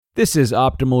This is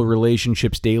Optimal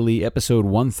Relationships Daily, episode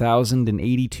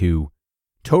 1082,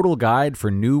 Total Guide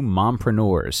for New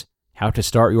Mompreneurs, How to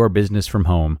Start Your Business from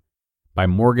Home, by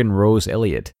Morgan Rose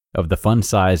Elliott of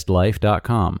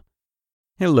thefunsizedlife.com.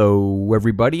 Hello,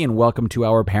 everybody, and welcome to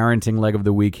our parenting leg of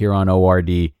the week here on ORD.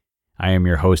 I am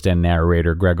your host and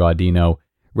narrator, Greg Audino,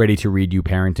 ready to read you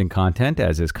parenting content,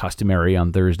 as is customary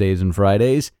on Thursdays and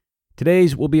Fridays.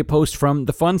 Today's will be a post from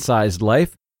The Fun Sized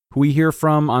Life, who we hear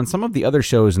from on some of the other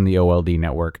shows in the OLD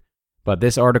network. But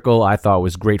this article I thought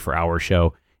was great for our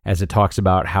show, as it talks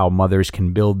about how mothers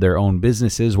can build their own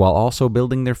businesses while also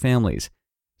building their families.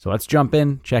 So let's jump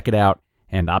in, check it out,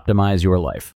 and optimize your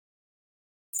life.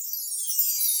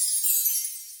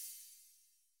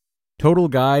 Total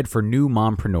Guide for New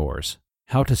Mompreneurs,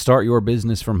 How to Start Your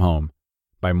Business from Home,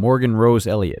 by Morgan Rose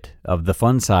Elliott of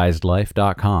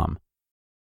thefunsizedlife.com.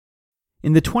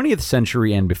 In the 20th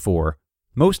century and before,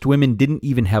 most women didn't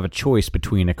even have a choice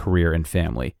between a career and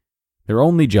family. Their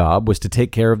only job was to take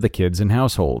care of the kids and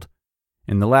household.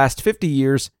 In the last 50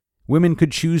 years, women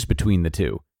could choose between the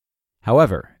two.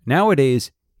 However,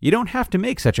 nowadays, you don't have to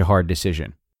make such a hard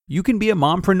decision. You can be a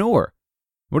mompreneur.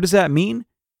 What does that mean?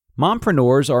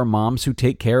 Mompreneurs are moms who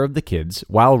take care of the kids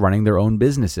while running their own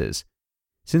businesses.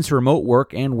 Since remote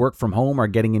work and work from home are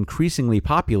getting increasingly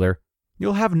popular,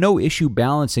 you'll have no issue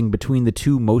balancing between the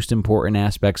two most important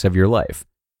aspects of your life.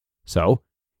 So,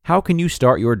 how can you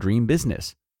start your dream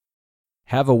business?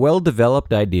 Have a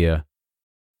well-developed idea.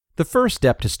 The first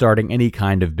step to starting any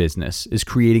kind of business is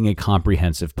creating a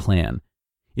comprehensive plan.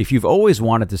 If you've always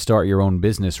wanted to start your own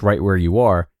business right where you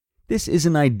are, this is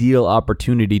an ideal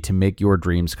opportunity to make your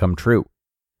dreams come true.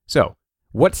 So,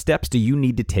 what steps do you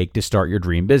need to take to start your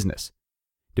dream business?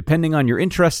 Depending on your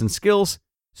interests and skills,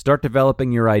 start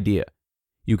developing your idea.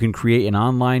 You can create an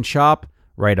online shop,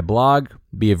 write a blog,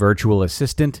 be a virtual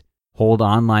assistant, hold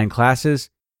online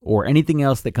classes, or anything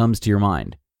else that comes to your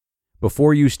mind.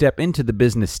 Before you step into the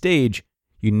business stage,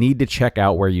 you need to check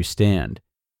out where you stand.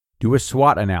 Do a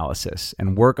SWOT analysis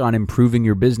and work on improving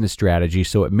your business strategy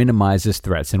so it minimizes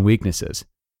threats and weaknesses.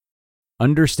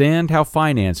 Understand how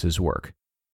finances work.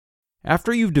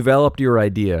 After you've developed your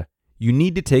idea, you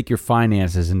need to take your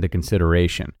finances into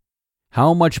consideration.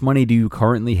 How much money do you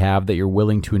currently have that you're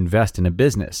willing to invest in a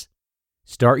business?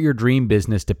 Start your dream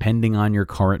business depending on your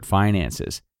current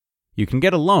finances. You can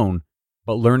get a loan,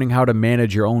 but learning how to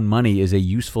manage your own money is a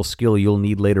useful skill you'll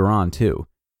need later on too.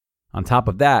 On top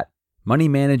of that, money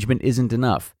management isn't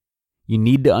enough. You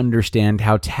need to understand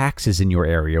how taxes in your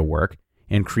area work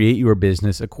and create your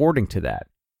business according to that.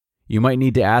 You might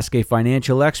need to ask a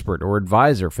financial expert or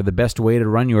advisor for the best way to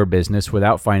run your business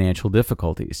without financial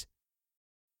difficulties.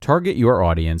 Target your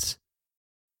audience.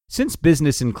 Since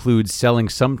business includes selling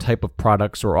some type of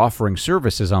products or offering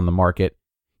services on the market,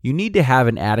 you need to have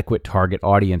an adequate target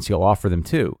audience you'll offer them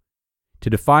to. To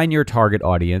define your target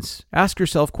audience, ask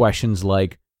yourself questions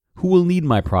like, who will need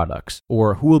my products,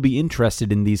 or who will be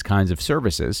interested in these kinds of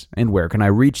services, and where can I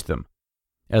reach them?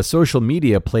 As social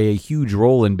media play a huge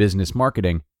role in business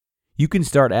marketing, you can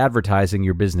start advertising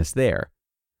your business there.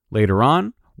 Later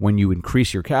on, when you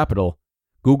increase your capital,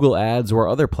 Google Ads or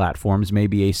other platforms may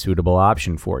be a suitable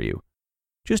option for you.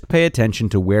 Just pay attention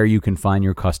to where you can find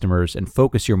your customers and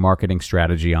focus your marketing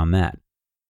strategy on that.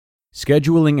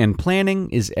 Scheduling and planning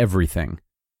is everything.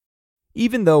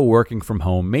 Even though working from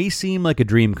home may seem like a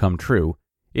dream come true,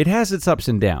 it has its ups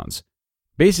and downs.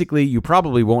 Basically, you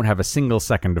probably won't have a single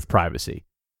second of privacy.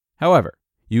 However,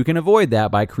 you can avoid that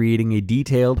by creating a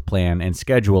detailed plan and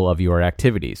schedule of your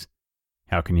activities.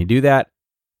 How can you do that?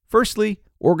 Firstly,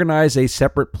 organize a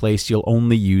separate place you'll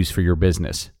only use for your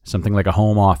business, something like a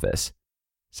home office.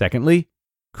 Secondly,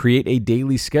 create a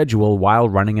daily schedule while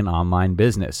running an online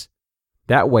business.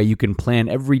 That way you can plan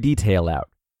every detail out.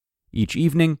 Each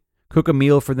evening, cook a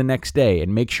meal for the next day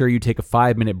and make sure you take a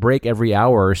 5-minute break every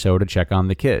hour or so to check on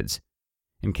the kids.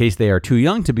 In case they are too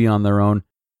young to be on their own,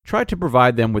 try to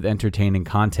provide them with entertaining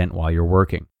content while you're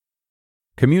working.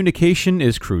 Communication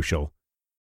is crucial.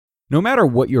 No matter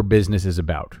what your business is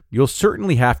about, you'll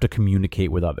certainly have to communicate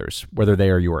with others, whether they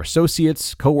are your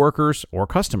associates, coworkers, or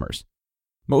customers.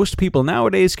 Most people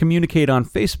nowadays communicate on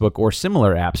Facebook or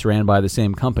similar apps ran by the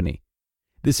same company.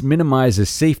 This minimizes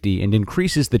safety and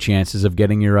increases the chances of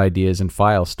getting your ideas and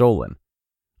files stolen.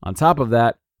 On top of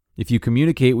that, if you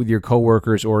communicate with your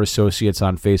coworkers or associates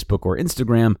on Facebook or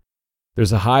Instagram,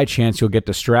 there's a high chance you'll get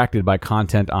distracted by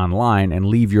content online and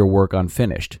leave your work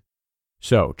unfinished.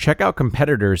 So, check out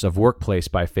competitors of Workplace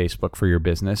by Facebook for your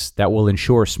business that will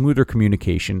ensure smoother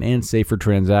communication and safer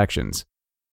transactions.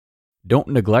 Don't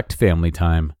neglect family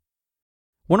time.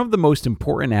 One of the most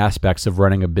important aspects of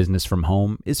running a business from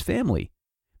home is family.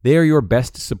 They are your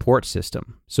best support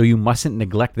system, so you mustn't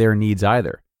neglect their needs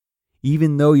either.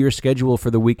 Even though your schedule for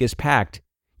the week is packed,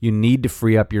 you need to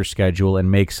free up your schedule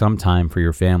and make some time for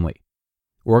your family.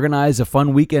 Organize a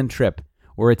fun weekend trip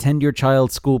or attend your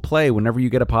child's school play whenever you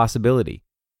get a possibility.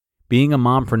 Being a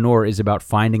mompreneur is about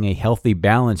finding a healthy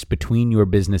balance between your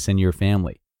business and your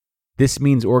family. This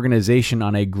means organization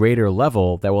on a greater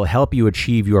level that will help you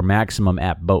achieve your maximum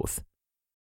at both.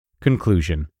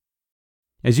 Conclusion.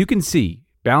 As you can see,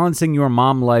 balancing your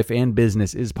mom life and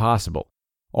business is possible.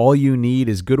 All you need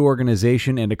is good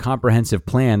organization and a comprehensive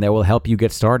plan that will help you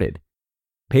get started.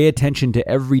 Pay attention to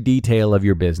every detail of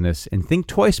your business and think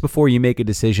twice before you make a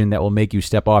decision that will make you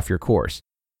step off your course.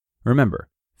 Remember,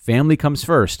 family comes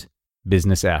first,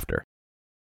 business after.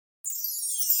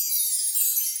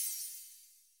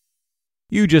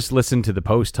 You just listened to the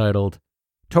post titled,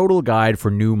 Total Guide for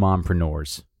New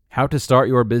Mompreneurs: How to Start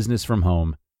Your Business from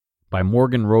Home by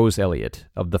Morgan Rose Elliott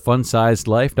of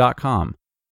thefunsizedlife.com.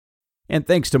 And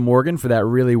thanks to Morgan for that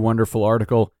really wonderful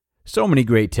article. So many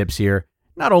great tips here.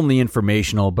 Not only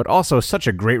informational, but also such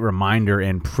a great reminder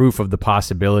and proof of the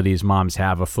possibilities moms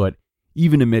have afoot,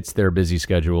 even amidst their busy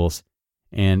schedules.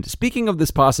 And speaking of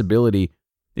this possibility,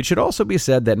 it should also be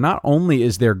said that not only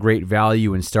is there great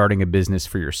value in starting a business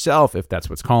for yourself, if that's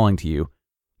what's calling to you,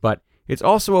 but it's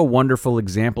also a wonderful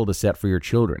example to set for your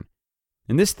children.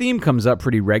 And this theme comes up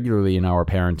pretty regularly in our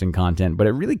parenting content, but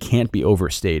it really can't be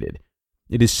overstated.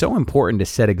 It is so important to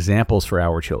set examples for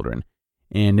our children.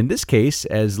 And in this case,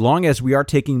 as long as we are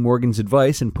taking Morgan's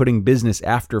advice and putting business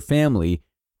after family,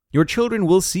 your children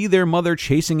will see their mother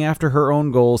chasing after her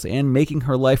own goals and making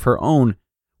her life her own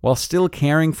while still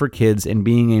caring for kids and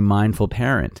being a mindful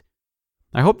parent.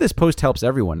 I hope this post helps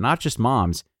everyone, not just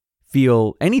moms,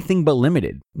 feel anything but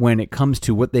limited when it comes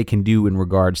to what they can do in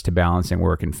regards to balancing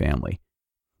work and family.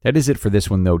 That is it for this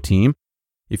one, though, team.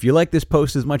 If you like this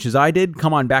post as much as I did,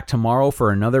 come on back tomorrow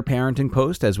for another parenting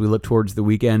post as we look towards the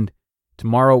weekend.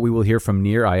 Tomorrow we will hear from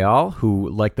Nir Ayal, who,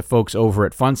 like the folks over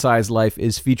at Fun Size Life,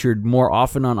 is featured more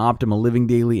often on Optimal Living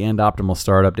Daily and Optimal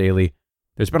Startup Daily.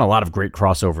 There's been a lot of great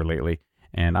crossover lately,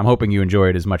 and I'm hoping you enjoy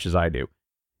it as much as I do.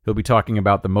 He'll be talking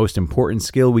about the most important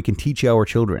skill we can teach our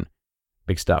children.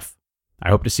 Big stuff. I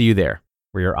hope to see you there,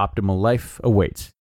 where your optimal life awaits.